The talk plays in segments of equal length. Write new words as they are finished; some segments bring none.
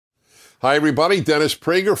Hi, everybody. Dennis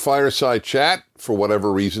Prager, Fireside Chat. For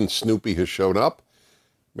whatever reason, Snoopy has shown up.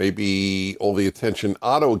 Maybe all the attention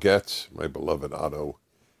Otto gets, my beloved Otto,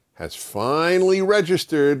 has finally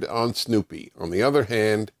registered on Snoopy. On the other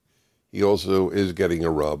hand, he also is getting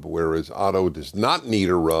a rub, whereas Otto does not need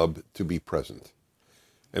a rub to be present.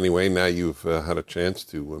 Anyway, now you've had a chance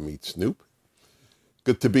to meet Snoop.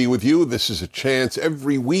 Good to be with you. This is a chance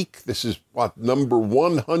every week. This is, number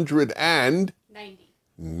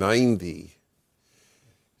 190.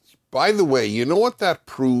 By the way, you know what that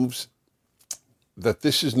proves? That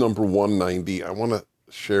this is number 190. I want to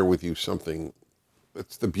share with you something.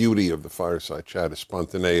 It's the beauty of the Fireside Chat, is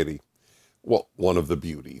spontaneity. Well, one of the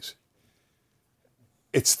beauties.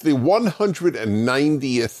 It's the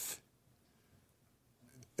 190th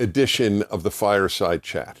edition of the Fireside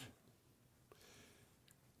Chat.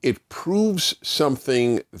 It proves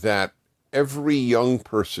something that every young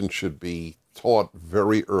person should be taught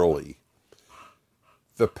very early.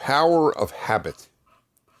 The power of habit.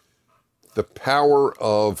 The power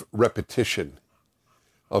of repetition.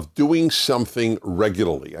 Of doing something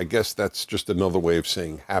regularly. I guess that's just another way of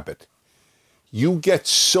saying habit. You get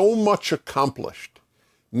so much accomplished,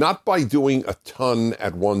 not by doing a ton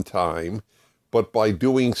at one time, but by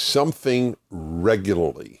doing something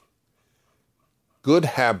regularly. Good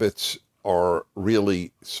habits are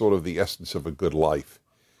really sort of the essence of a good life.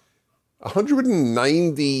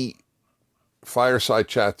 190 Fireside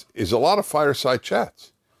Chats is a lot of Fireside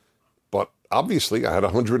Chats. But obviously, I had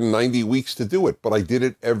 190 weeks to do it, but I did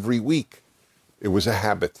it every week. It was a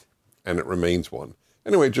habit, and it remains one.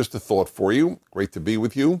 Anyway, just a thought for you. Great to be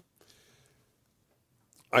with you.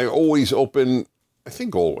 I always open with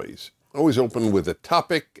a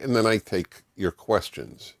topic, and then I take your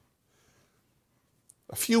questions.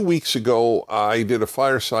 A few weeks ago, I did a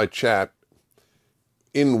Fireside Chat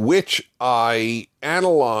in which I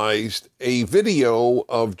analyzed a video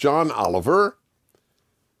of John Oliver.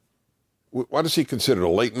 What is he considered, a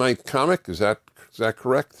late-night comic? Is that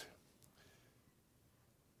correct?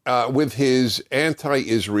 With his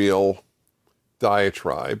anti-Israel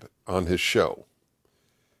diatribe on his show.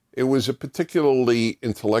 It was a particularly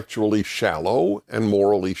intellectually shallow and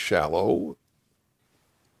morally shallow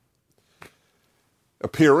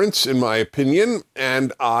appearance, in my opinion,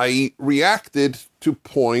 and I reacted to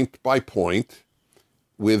point by point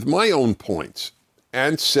with my own points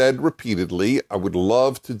and said repeatedly, I would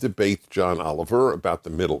love to debate John Oliver about the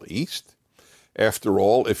Middle East. After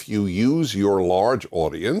all, if you use your large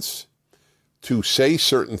audience to say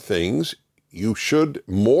certain things, you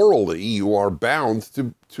are bound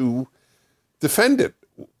to defend it.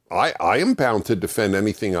 I am bound to defend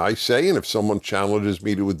anything I say, and if someone challenges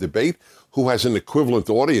me to a debate who has an equivalent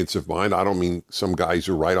audience of mine, I don't mean some guys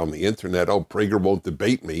who write on the internet, oh, Prager won't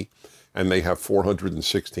debate me, and they have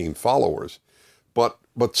 416 followers. But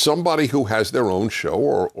somebody who has their own show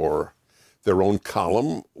or their own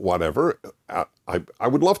column, whatever, I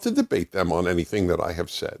would love to debate them on anything that I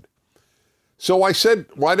have said. So I said,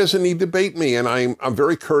 why doesn't he debate me? And I'm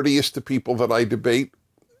very courteous to people that I debate,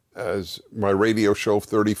 as my radio show of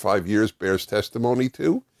 35 years bears testimony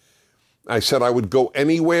to. I said I would go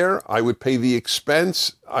anywhere. I would pay the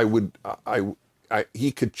expense.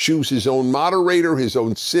 He could choose his own moderator, his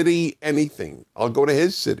own city, anything. I'll go to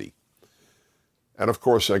his city. And of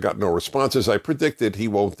course, I got no response. As I predicted, he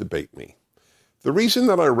won't debate me. The reason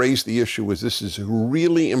that I raised the issue is this is a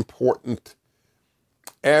really important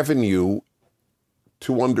avenue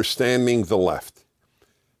to understanding the left.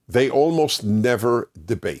 They almost never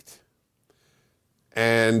debate.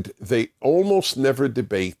 And they almost never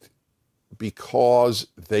debate because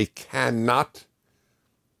they cannot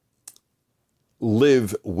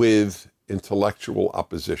live with intellectual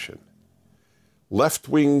opposition.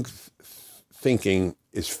 Left-wing thinking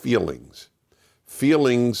is feelings.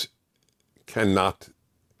 Feelings cannot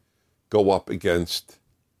go up against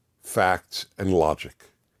facts and logic.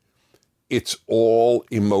 It's all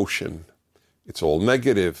emotion. It's all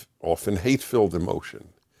negative, often hate-filled emotion.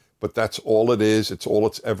 But that's all it is. It's all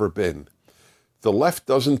it's ever been. The left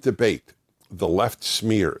doesn't debate. The left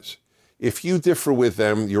smears. If you differ with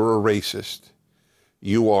them, you're a racist.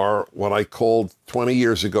 You are what I called 20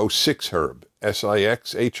 years ago Sixhirb,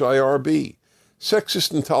 S-I-X-H-I-R-B.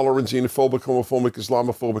 Sexist, intolerant, xenophobic, homophobic,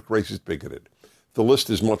 Islamophobic, racist, bigoted. The list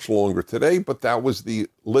is much longer today, but that was the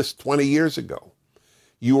list 20 years ago.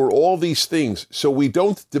 You are all these things. So we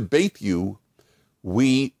don't debate you.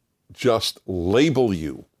 We just label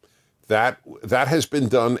you. That has been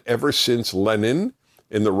done ever since Lenin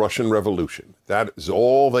in the Russian Revolution. That is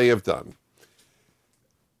all they have done.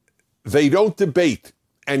 They don't debate.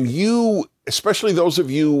 And you, especially those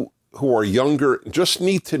of you who are younger just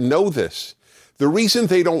need to know this. The reason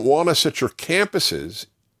they don't want us at your campuses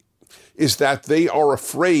is that they are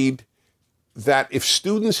afraid that if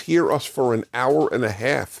students hear us for an hour and a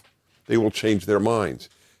half, they will change their minds.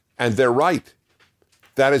 And they're right.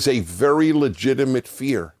 That is a very legitimate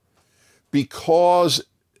fear, because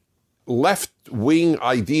left-wing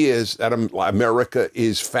ideas that America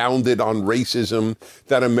is founded on racism,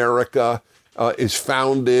 that America is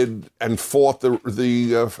founded and fought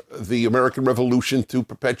the American Revolution to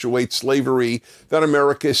perpetuate slavery, that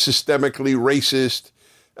America is systemically racist,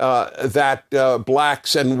 that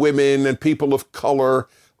blacks and women and people of color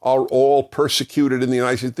are all persecuted in the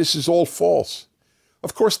United States. This is all false.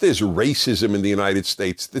 Of course, there's racism in the United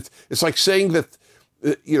States. It's like saying that,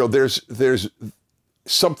 there's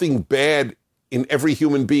something bad in every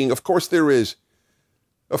human being. Of course there is.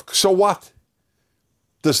 So what?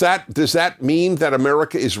 Does that mean that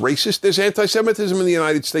America is racist? There's anti-Semitism in the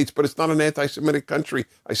United States, but it's not an anti-Semitic country.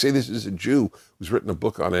 I say this as a Jew who's written a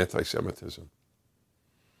book on anti-Semitism.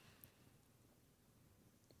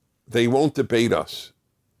 They won't debate us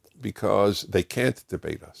because they can't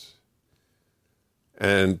debate us.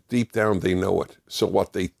 And deep down, they know it. So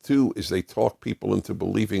what they do is they talk people into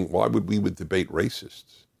believing, why would we debate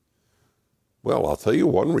racists? Well, I'll tell you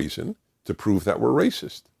one reason: to prove that we're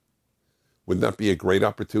racist. Wouldn't that be a great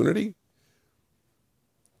opportunity?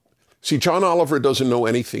 See, John Oliver doesn't know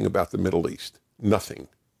anything about the Middle East. Nothing.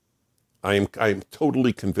 I am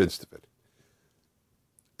totally convinced of it.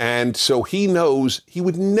 And so he knows he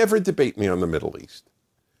would never debate me on the Middle East.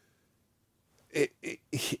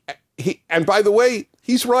 And by the way,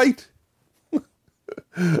 he's right.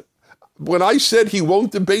 When I said he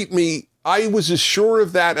won't debate me, I was as sure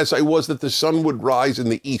of that as I was that the sun would rise in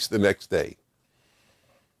the east the next day.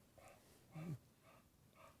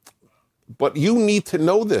 But you need to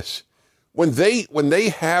know this. When they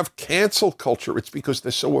have cancel culture, it's because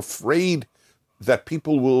they're so afraid that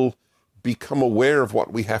people will become aware of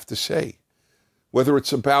what we have to say. Whether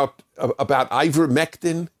it's about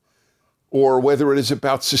ivermectin, or whether it is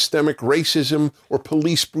about systemic racism or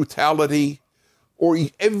police brutality, or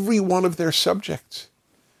every one of their subjects.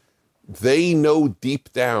 They know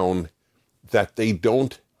deep down that they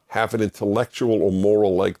don't have an intellectual or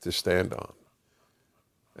moral leg to stand on.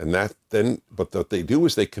 And but what they do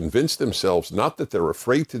is they convince themselves not that they're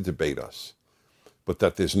afraid to debate us, but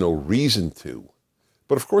that there's no reason to.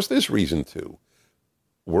 But of course there's reason to.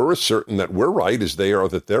 We're asserting that we're right as they are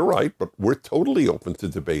that they're right, but we're totally open to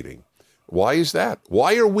debating. Why is that?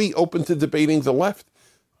 Why are we open to debating the left,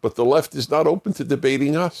 but the left is not open to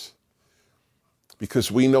debating us? Because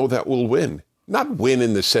we know that we'll win. Not win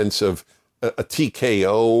in the sense of a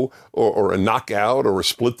TKO or a knockout or a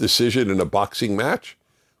split decision in a boxing match,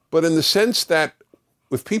 but in the sense that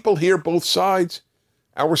if people hear both sides,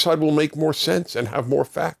 our side will make more sense and have more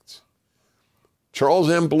facts. Charles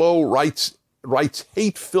M. Blow writes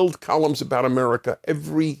hate-filled columns about America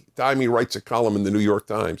every time he writes a column in the New York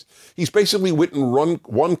Times. He's basically written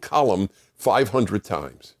one column 500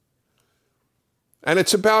 times. And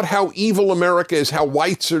it's about how evil America is, how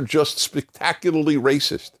whites are just spectacularly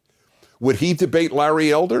racist. Would he debate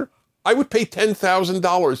Larry Elder? I would pay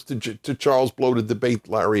 $10,000 to Charles Blow to debate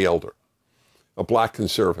Larry Elder, a black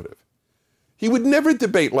conservative. He would never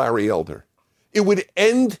debate Larry Elder. It would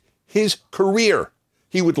end his career.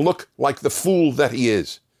 He would look like the fool that he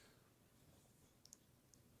is.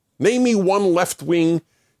 Name me one left-wing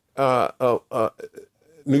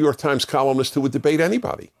New York Times columnist who would debate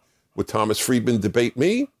anybody. Would Thomas Friedman debate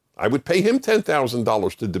me? I would pay him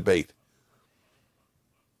 $10,000 to debate.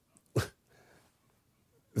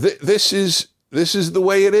 This is the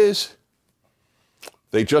way it is.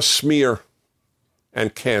 They just smear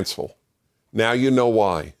and cancel. Now you know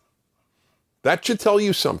why. That should tell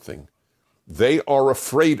you something. They are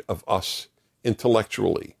afraid of us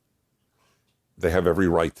intellectually. They have every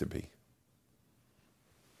right to be.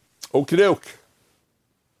 Okie doke.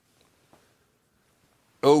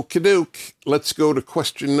 Okie doke. Let's go to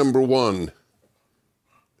question number 1.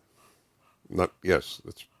 That's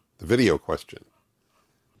the video question.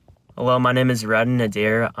 Hello, my name is Radin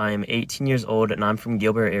Adair. I'm 18 years old and I'm from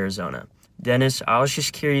Gilbert, Arizona. Dennis, I was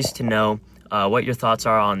just curious to know what your thoughts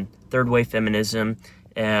are on third wave feminism.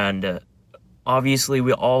 And obviously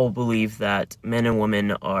we all believe that men and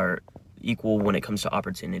women are equal when it comes to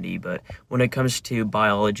opportunity, but when it comes to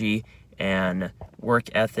biology and work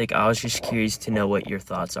ethic, I was just curious to know what your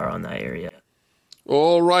thoughts are on that area.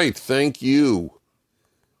 All right, thank you.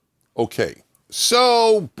 Okay,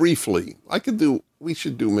 so briefly, we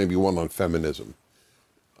should do maybe one on feminism.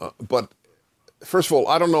 But first of all,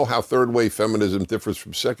 I don't know how third wave feminism differs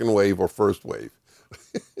from second wave or first wave.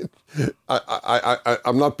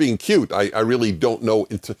 I'm not being cute. I really don't know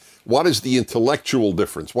what is the intellectual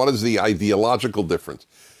difference? What is the ideological difference?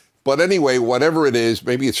 But anyway, whatever it is,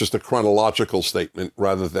 maybe it's just a chronological statement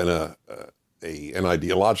rather than an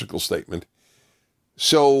ideological statement.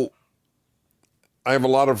 So I have a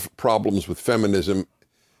lot of problems with feminism.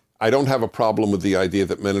 I don't have a problem with the idea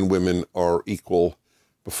that men and women are equal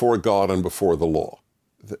before God and before the law.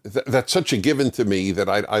 That's such a given to me that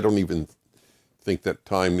I don't even think that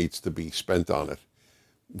time needs to be spent on it.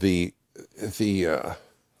 The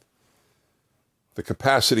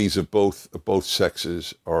capacities of both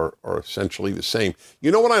sexes are essentially the same.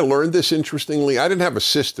 You know when I learned this, interestingly, I didn't have a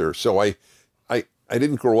sister, so I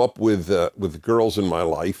didn't grow up with girls in my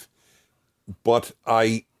life, but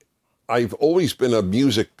I've always been a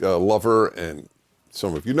music lover, and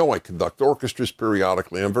some of you know I conduct orchestras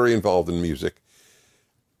periodically. I'm very involved in music.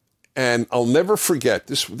 And I'll never forget,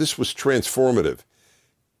 this was transformative.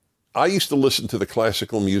 I used to listen to the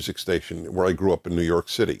classical music station where I grew up in New York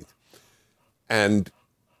City. And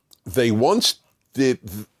they once did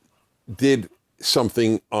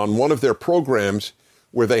something on one of their programs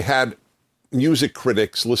where they had music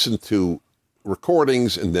critics listen to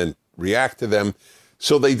recordings and then react to them.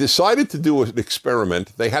 So they decided to do an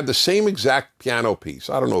experiment. They had the same exact piano piece.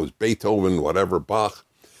 I don't know, it was Beethoven, whatever, Bach.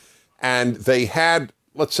 And they had,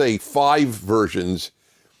 let's say, 5 versions.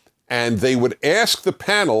 And they would ask the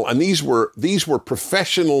panel, and these were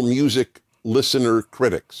professional music listener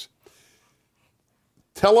critics,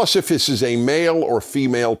 tell us if this is a male or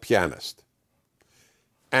female pianist.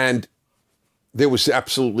 And there was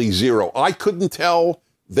absolutely zero. I couldn't tell,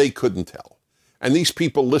 they couldn't tell. And these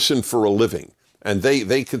people listened for a living. And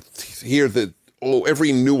they could hear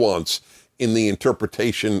every nuance in the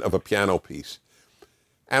interpretation of a piano piece.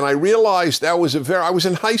 And I realized I was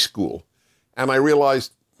in high school, and I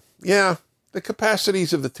realized, yeah, the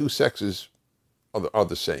capacities of the two sexes are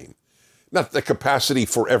the same. Not the capacity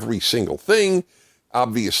for every single thing.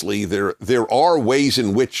 Obviously, there are ways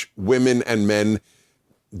in which women and men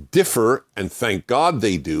differ, and thank God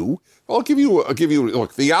they do. I'll give you,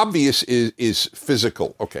 look, the obvious is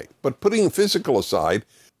physical. Okay, but putting physical aside,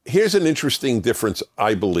 here's an interesting difference,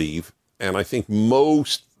 I believe, and I think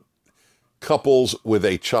most couples with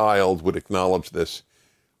a child would acknowledge this.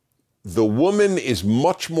 The woman is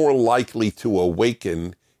much more likely to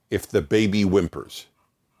awaken if the baby whimpers.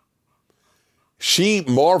 She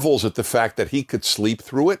marvels at the fact that he could sleep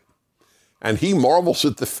through it, and he marvels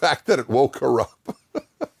at the fact that it woke her up.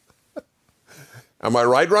 Am I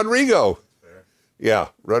right, Rodrigo? Fair. Yeah,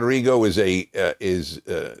 Rodrigo is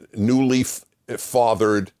newly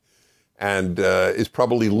fathered and is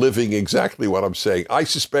probably living exactly what I'm saying. I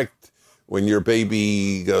suspect when your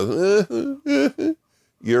baby goes,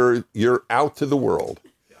 you're out to the world,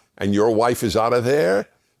 and your wife is out of there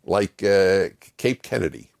like Cape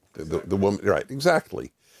Kennedy, the woman. Right,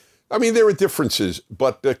 exactly. I mean, there are differences,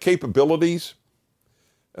 but capabilities,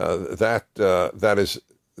 that is,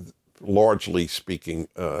 largely speaking,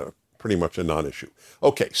 pretty much a non-issue.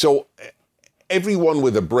 Okay, so everyone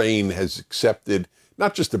with a brain has accepted,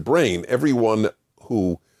 not just a brain, everyone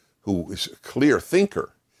who is a clear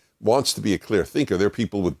thinker, wants to be a clear thinker. There are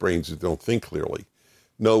people with brains that don't think clearly,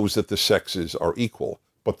 knows that the sexes are equal,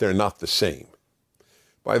 but they're not the same.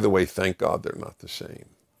 By the way, thank God they're not the same.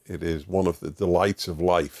 It is one of the delights of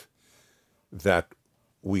life that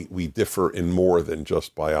we differ in more than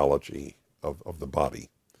just biology of the body.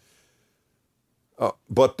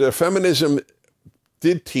 But feminism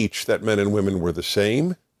did teach that men and women were the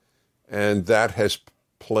same, and that has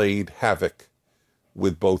played havoc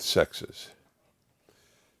with both sexes.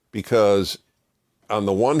 Because on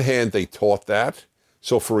the one hand, they taught that.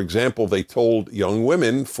 So, for example, they told young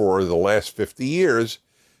women for the last 50 years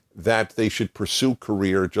that they should pursue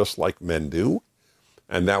career just like men do,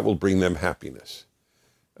 and that will bring them happiness.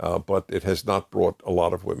 But it has not brought a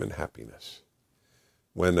lot of women happiness.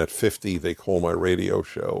 When at 50 they call my radio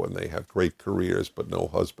show and they have great careers but no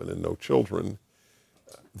husband and no children,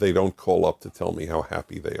 they don't call up to tell me how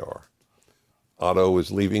happy they are. Otto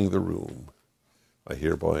is leaving the room. I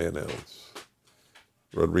hereby announce.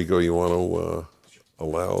 Rodrigo, you want to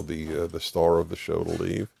allow the star of the show to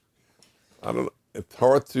leave? I don't know. It's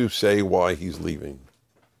hard to say why he's leaving.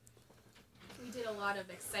 We did a lot of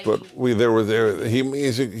exciting. But we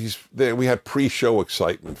had pre-show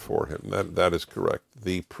excitement for him. That is correct.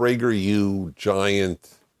 The PragerU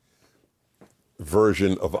giant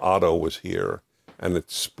version of Otto was here, and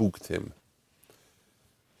it spooked him.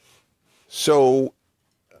 So,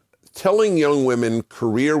 telling young women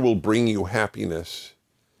career will bring you happiness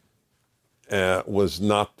was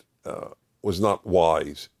not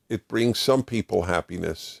wise. it brings some people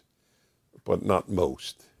happiness, but not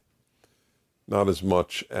most. Not as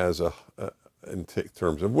much as in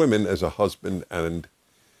terms of women, as a husband and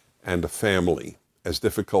a family. As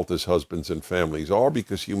difficult as husbands and families are,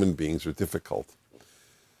 because human beings are difficult.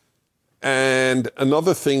 And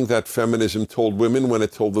another thing that feminism told women when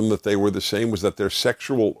it told them that they were the same was that their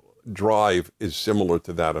sexual drive is similar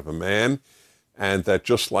to that of a man, and that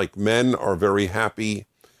just like men are very happy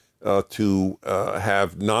to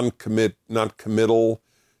have non-committal,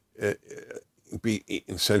 be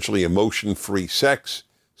essentially emotion-free sex,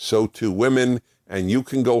 so too women, and you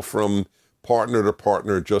can go from partner to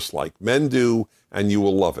partner just like men do, and you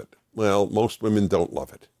will love it. Well, most women don't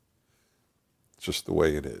love it. It's just the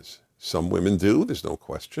way it is. Some women do, there's no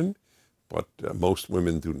question, but most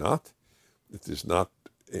women do not. It is not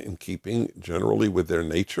in keeping generally with their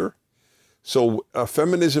nature. So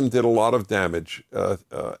feminism did a lot of damage,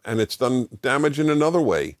 and it's done damage in another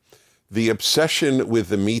way. The obsession with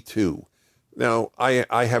the Me Too. Now,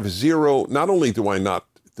 I have zero, not only do I not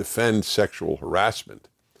defend sexual harassment,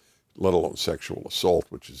 let alone sexual assault,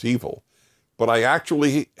 which is evil, but I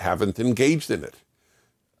actually haven't engaged in it,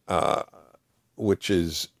 which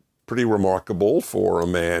is pretty remarkable for a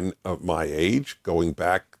man of my age, going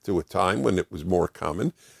back to a time when it was more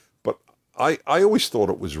common. But I always thought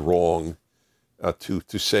it was wrong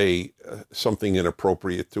to say something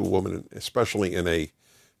inappropriate to a woman, especially in a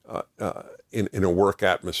work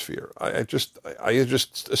atmosphere. I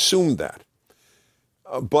just assumed that.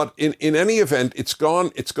 But in any event, it's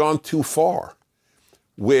gone too far.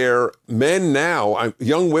 Where men now,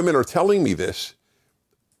 young women are telling me this,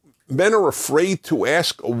 men are afraid to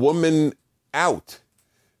ask a woman out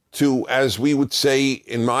to, as we would say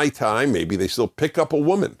in my time, maybe they still pick up a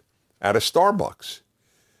woman at a Starbucks.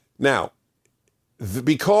 Now,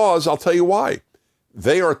 because I'll tell you why.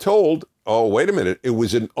 They are told, oh, wait a minute, it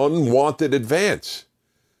was an unwanted advance.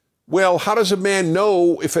 Well, how does a man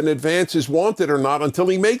know if an advance is wanted or not until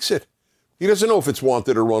he makes it? He doesn't know if it's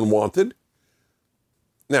wanted or unwanted.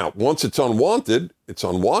 Now, once it's unwanted,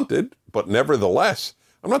 but nevertheless,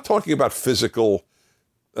 I'm not talking about physical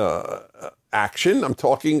action. I'm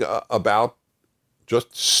talking about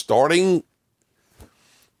just starting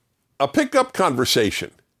a pickup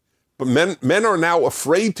conversation. But men are now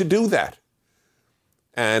afraid to do that.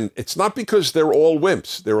 And it's not because they're all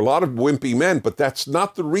wimps. There are a lot of wimpy men, but that's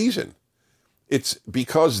not the reason. It's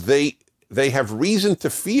because they have reason to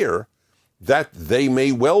fear that they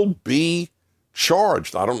may well be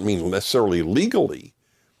charged. I don't mean necessarily legally,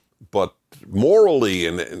 but morally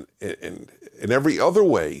and in every other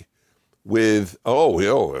way with,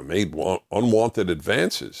 I made unwanted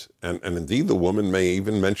advances. And indeed, the woman may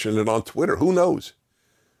even mention it on Twitter. Who knows?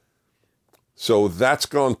 So that's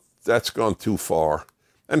gone too far.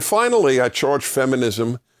 And finally, I charge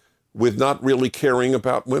feminism with not really caring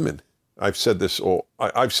about women. I've said this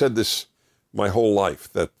my whole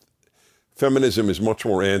life, that feminism is much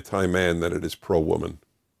more anti-man than it is pro-woman.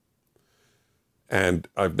 And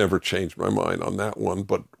I've never changed my mind on that one.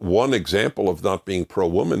 But one example of not being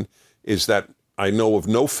pro-woman is that I know of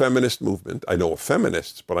no feminist movement. I know of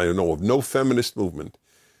feminists, but I know of no feminist movement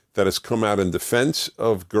that has come out in defense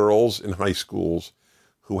of girls in high schools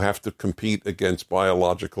who have to compete against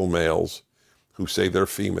biological males who say they're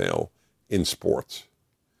female in sports.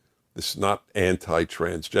 This is not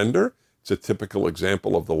anti-transgender. It's a typical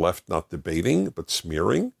example of the left not debating, but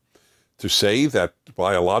smearing. To say that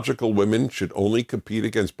biological women should only compete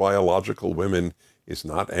against biological women is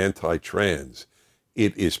not anti-trans.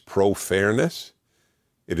 It is pro-fairness,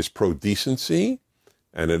 it is pro-decency,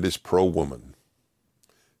 and it is pro-woman.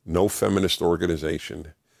 No feminist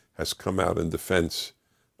organization has come out in defense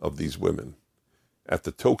of these women. At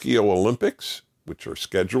the Tokyo Olympics, which are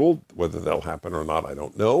scheduled, whether they'll happen or not, I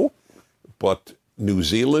don't know, but New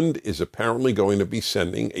Zealand is apparently going to be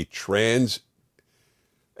sending a trans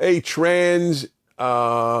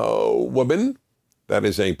woman, that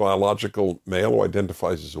is a biological male who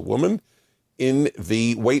identifies as a woman, in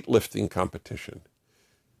the weightlifting competition.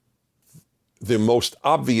 The most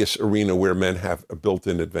obvious arena where men have a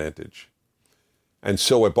built-in advantage. And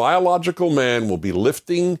so a biological man will be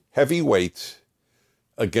lifting heavy weights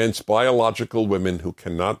against biological women who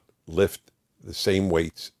cannot lift the same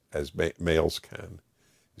weights as males can.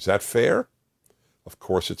 Is that fair? Of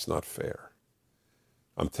course it's not fair.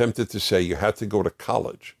 I'm tempted to say you had to go to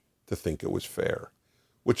college to think it was fair,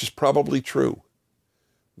 which is probably true,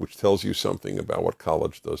 which tells you something about what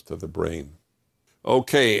college does to the brain.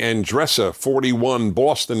 Okay, Andressa, 41,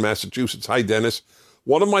 Boston, Massachusetts. Hi, Dennis.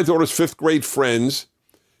 One of my daughter's fifth grade friends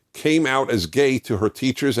came out as gay to her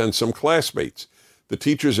teachers and some classmates. The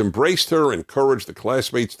teachers embraced her, encouraged the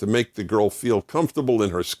classmates to make the girl feel comfortable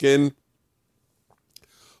in her skin.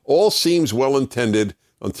 All seems well-intended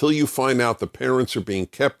until you find out the parents are being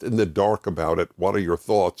kept in the dark about it. What are your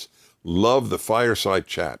thoughts? Love the fireside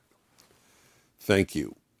chat. Thank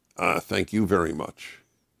you. Thank you very much.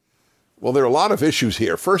 Well, there are a lot of issues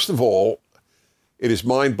here. First of all, it is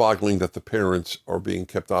mind-boggling that the parents are being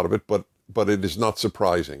kept out of it, but it is not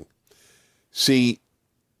surprising. See,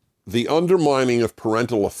 the undermining of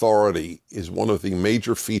parental authority is one of the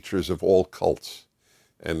major features of all cults.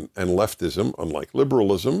 And leftism, unlike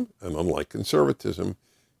liberalism and unlike conservatism,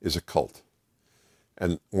 is a cult.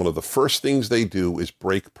 And one of the first things they do is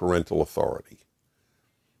break parental authority.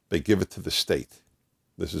 They give it to the state.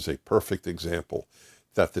 This is a perfect example.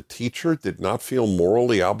 That the teacher did not feel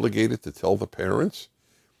morally obligated to tell the parents,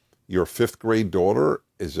 your 5th grade daughter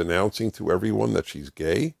is announcing to everyone that she's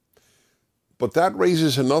gay. But that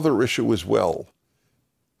raises another issue as well.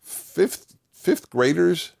 Fifth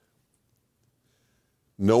graders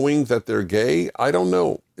knowing that they're gay, I don't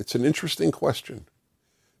know. It's an interesting question.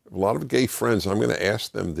 A lot of gay friends, I'm going to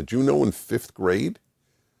ask them, did you know in 5th grade?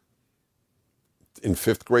 In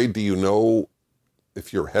 5th grade, do you know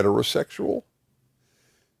if you're heterosexual?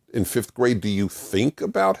 In 5th grade, do you think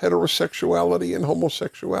about heterosexuality and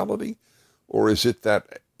homosexuality? Or is it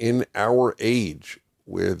that in our age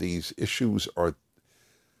where these issues are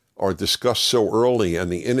discussed so early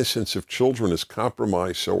and the innocence of children is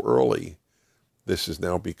compromised so early, this has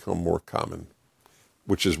now become more common,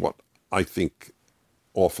 which is what I think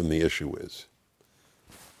often the issue is.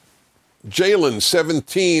 Jalen,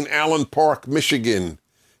 17, Allen Park, Michigan.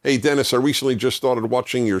 Hey, Dennis, I recently just started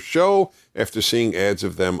watching your show after seeing ads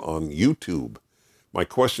of them on YouTube. My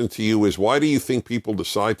question to you is, why do you think people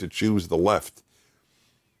decide to choose the left?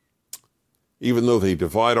 Even though they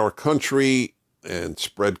divide our country and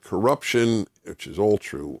spread corruption, which is all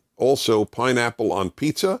true. Also, pineapple on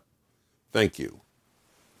pizza? Thank you.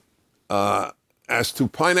 As to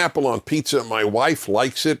pineapple on pizza, my wife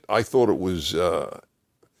likes it. I thought it was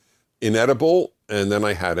inedible, and then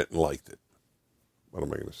I had it and liked it. What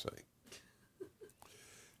am I going to say?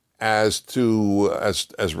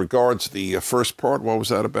 As regards the first part, what was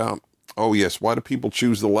that about? Oh, yes. Why do people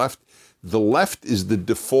choose the left? The left is the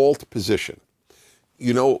default position.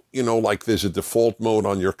 You know, like there's a default mode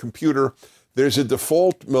on your computer. There's a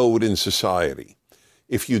default mode in society.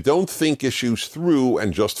 If you don't think issues through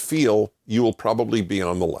and just feel, you will probably be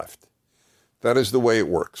on the left. That is the way it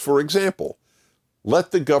works. For example,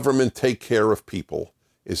 let the government take care of people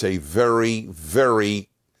is a very, very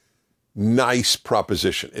nice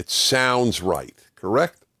proposition. It sounds right,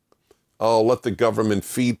 correct? Oh, let the government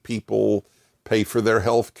feed people, pay for their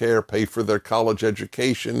health care, pay for their college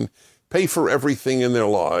education, pay for everything in their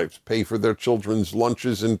lives, pay for their children's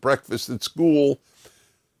lunches and breakfast at school.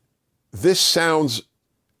 This sounds,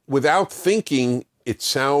 without thinking, it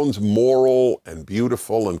sounds moral and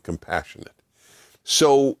beautiful and compassionate.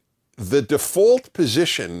 So the default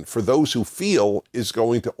position for those who feel is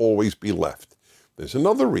going to always be left. There's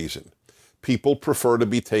another reason. People prefer to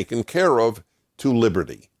be taken care of to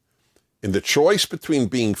liberty. In the choice between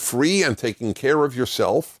being free and taking care of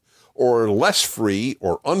yourself, or less free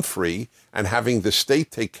or unfree and having the state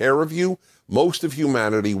take care of you, most of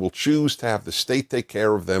humanity will choose to have the state take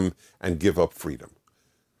care of them and give up freedom.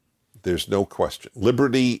 There's no question.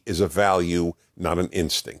 Liberty is a value, not an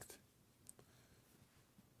instinct.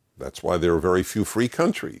 That's why there are very few free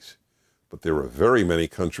countries, but there are very many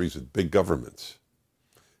countries with big governments.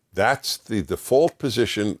 That's the default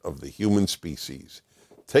position of the human species.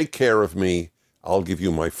 Take care of me, I'll give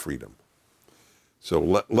you my freedom. So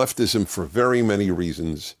leftism, for very many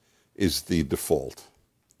reasons, is the default.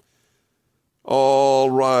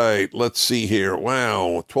 All right, let's see here.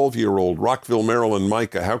 Wow, 12-year-old, Rockville, Maryland,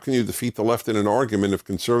 Micah. How can you defeat the left in an argument if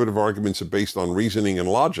conservative arguments are based on reasoning and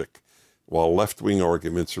logic, while left-wing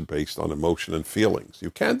arguments are based on emotion and feelings?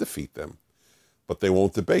 You can defeat them, but they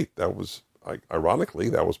won't debate. That was, ironically,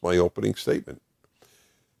 that was my opening statement.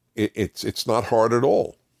 It's not hard at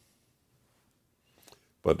all.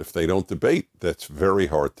 But if they don't debate, that's very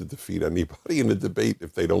hard to defeat anybody in a debate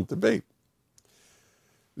if they don't debate.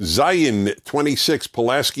 Zion, 26,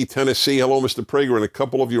 Pulaski, Tennessee. Hello, Mr. Prager. In a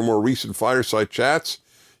couple of your more recent fireside chats,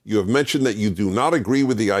 you have mentioned that you do not agree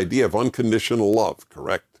with the idea of unconditional love,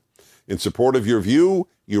 correct? In support of your view,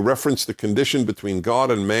 you reference the condition between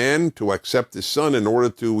God and man to accept his son in order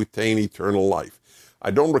to attain eternal life.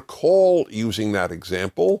 I don't recall using that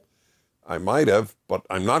example. I might have, but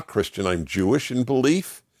I'm not Christian. I'm Jewish in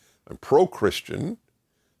belief. I'm pro-Christian,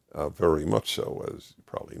 very much so, as you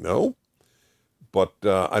probably know. But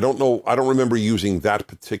I don't know. I don't remember using that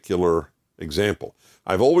particular Example,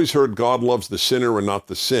 I've always heard God loves the sinner and not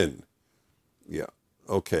the sin. Yeah,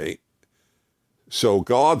 okay. So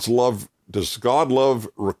does God love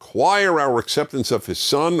require our acceptance of his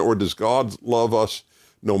son, or does God love us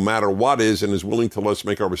no matter what is and is willing to let us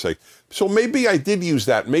make our mistakes? So maybe I did use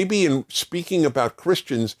that, maybe in speaking about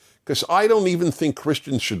Christians, because I don't even think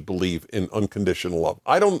Christians should believe in unconditional love.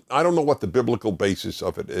 I don't know what the biblical basis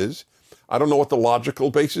of it is. I don't know what the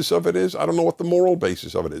logical basis of it is. I don't know what the moral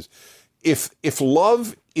basis of it is. If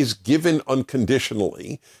love is given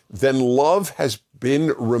unconditionally, then love has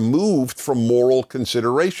been removed from moral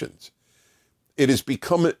considerations. It has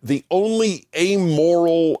become the only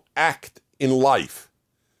amoral act in life.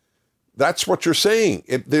 That's what you're saying.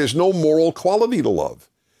 There's no moral quality to love.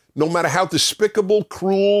 No matter how despicable,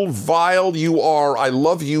 cruel, vile you are, I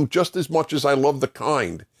love you just as much as I love the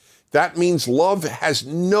kind. That means love has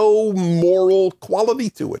no moral quality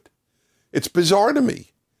to it. It's bizarre to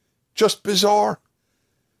me. Just bizarre.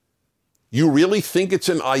 You really think it's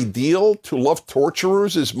an ideal to love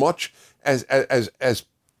torturers as much as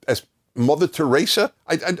Mother Teresa?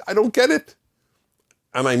 I don't get it.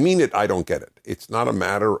 And I mean it, I don't get it. It's not a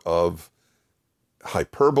matter of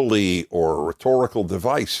hyperbole or a rhetorical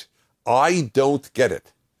device. I don't get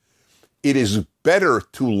it. It is better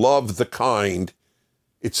to love the kind.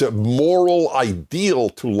 It's a moral ideal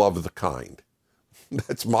to love the kind.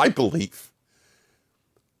 That's my belief.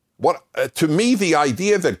 To me, the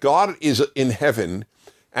idea that God is in heaven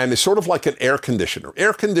and is sort of like an air conditioner.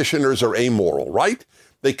 Air conditioners are amoral, right?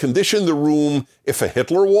 They condition the room if a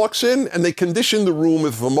Hitler walks in, and they condition the room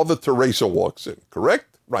if a Mother Teresa walks in,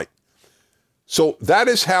 correct? Right. So that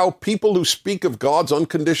is how people who speak of God's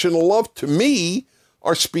unconditional love, to me,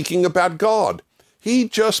 are speaking about God. He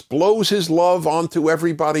just blows his love onto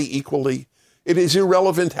everybody equally. It is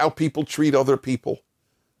irrelevant how people treat other people.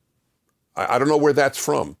 I don't know where that's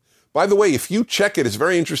from. By the way, if you check it, it's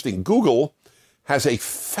very interesting. Google has a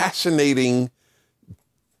fascinating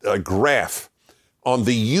graph on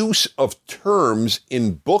the use of terms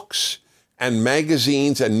in books and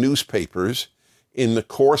magazines and newspapers in the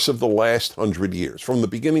course of the last 100 years, from the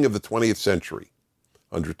beginning of the 20th century,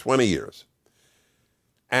 120 years.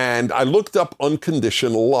 And I looked up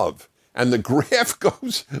unconditional love, and the graph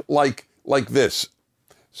goes like this.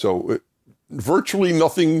 So virtually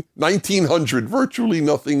nothing, 1900, virtually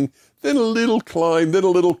nothing, then a little climb, then a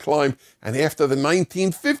little climb. And after the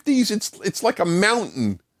 1950s, it's like a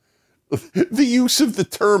mountain. The use of the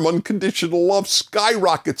term unconditional love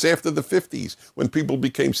skyrockets after the 50s when people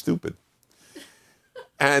became stupid.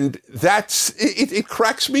 And it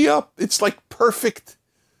cracks me up. It's like perfect.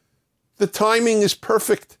 The timing is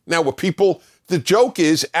perfect. Now, the joke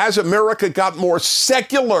is, as America got more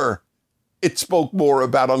secular, it spoke more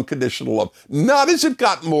about unconditional love, not as it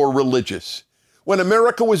got more religious. When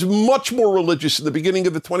America was much more religious in the beginning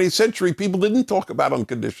of the 20th century, people didn't talk about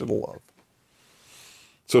unconditional love.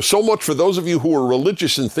 So much for those of you who are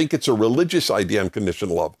religious and think it's a religious idea,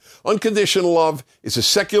 unconditional love. Unconditional love is a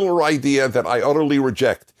secular idea that I utterly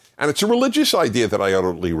reject, and it's a religious idea that I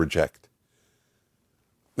utterly reject.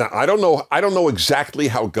 Now, I don't know exactly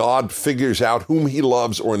how God figures out whom he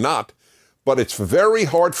loves or not, but it's very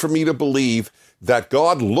hard for me to believe that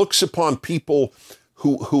God looks upon people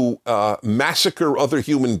who massacre other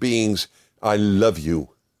human beings. I love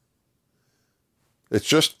you. It's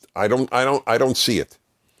just, I don't see it.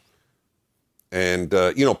 And,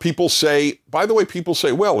 people say,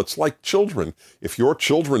 well, it's like children. If your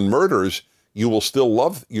children murders, you will still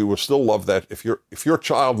love that. If your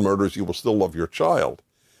child murders, you will still love your child.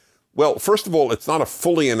 Well, first of all, it's not a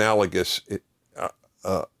fully analogous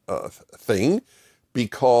thing,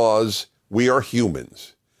 because we are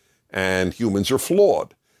humans and humans are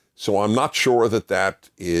flawed. So I'm not sure that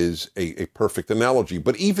is a perfect analogy.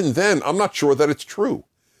 But even then, I'm not sure that it's true.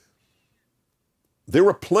 There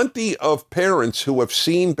are plenty of parents who have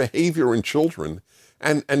seen behavior in children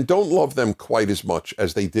and don't love them quite as much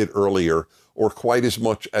as they did earlier, or quite as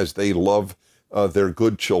much as they love their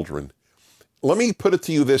good children. Let me put it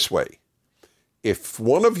to you this way. If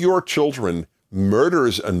one of your children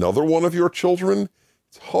murders another one of your children,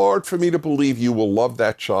 it's hard for me to believe you will love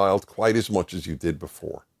that child quite as much as you did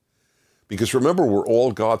before. Because remember, we're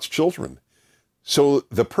all God's children. So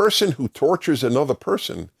the person who tortures another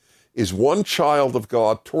person is one child of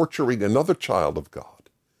God torturing another child of God.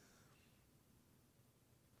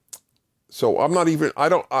 So I'm not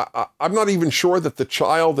even sure that the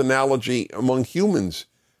child analogy among humans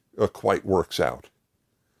quite works out.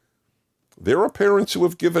 There are parents who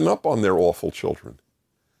have given up on their awful children.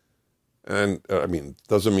 And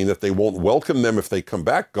doesn't mean that they won't welcome them if they come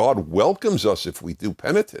back. God welcomes us if we do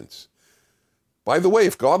penitence. By the way,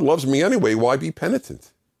 if God loves me anyway, why be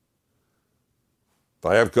penitent? If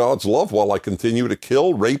I have God's love while I continue to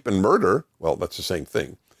kill, rape, and murder, well, that's the same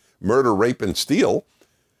thing, murder, rape, and steal,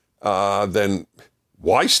 then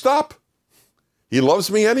why stop? He loves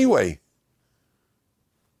me anyway.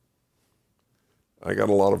 I got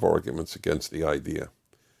a lot of arguments against the idea.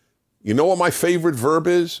 You know what my favorite verb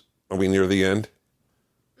is? Are we near the end?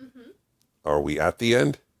 Mm-hmm. Are we at the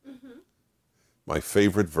end? Mm-hmm. My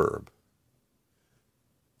favorite verb.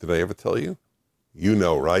 Did I ever tell you? You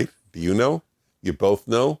know, right? Do you know? You both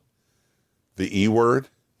know? The E word?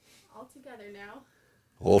 All together now.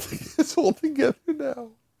 It's all together now.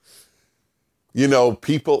 You know,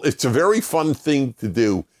 people, it's a very fun thing to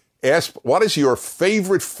do. Ask, what is your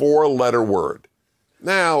favorite 4-letter word?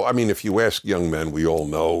 Now, I mean, if you ask young men, we all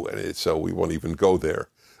know, and so we won't even go there.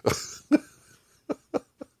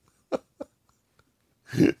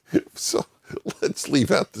 So let's leave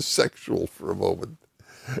out the sexual for a moment.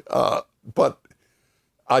 But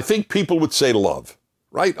I think people would say love,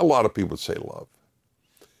 right? A lot of people would say love.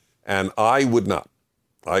 And I would not.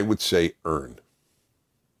 I would say earn.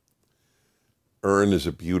 Earn is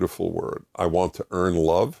a beautiful word. I want to earn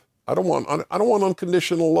love. I don't want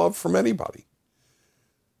unconditional love from anybody.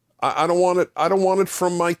 I don't want it. I don't want it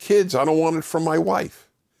from my kids. I don't want it from my wife.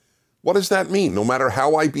 What does that mean? No matter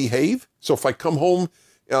how I behave? So if I come home,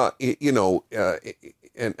 and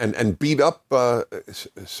beat up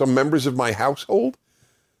some members of my household,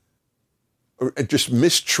 or just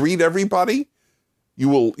mistreat everybody, you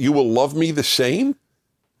will love me the same?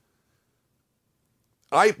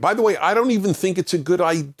 By the way, I don't even think it's a good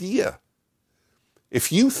idea.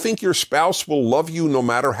 If you think your spouse will love you no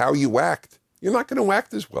matter how you act, you're not going to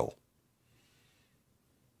act as well.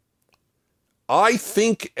 I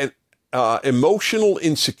think emotional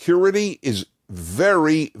insecurity is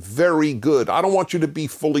very, very good. I don't want you to be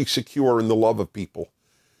fully secure in the love of people.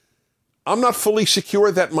 I'm not fully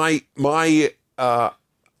secure that my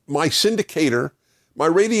syndicator, my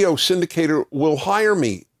radio syndicator, will hire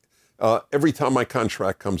me every time my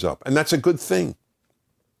contract comes up. And that's a good thing.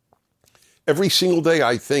 Every single day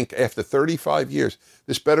I think, after 35 years,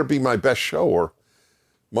 this better be my best show or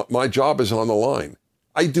my job is on the line.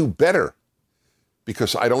 I do better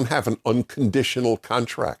because I don't have an unconditional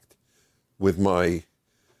contract with my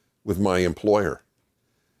employer.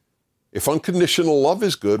 If unconditional love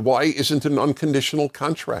is good, why isn't an unconditional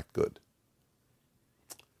contract good?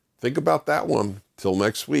 Think about that one. Till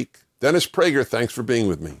next week. Dennis Prager, thanks for being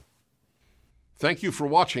with me. Thank you for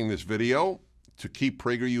watching this video. To keep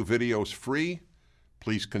PragerU videos free,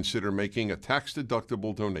 please consider making a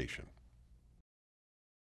tax-deductible donation.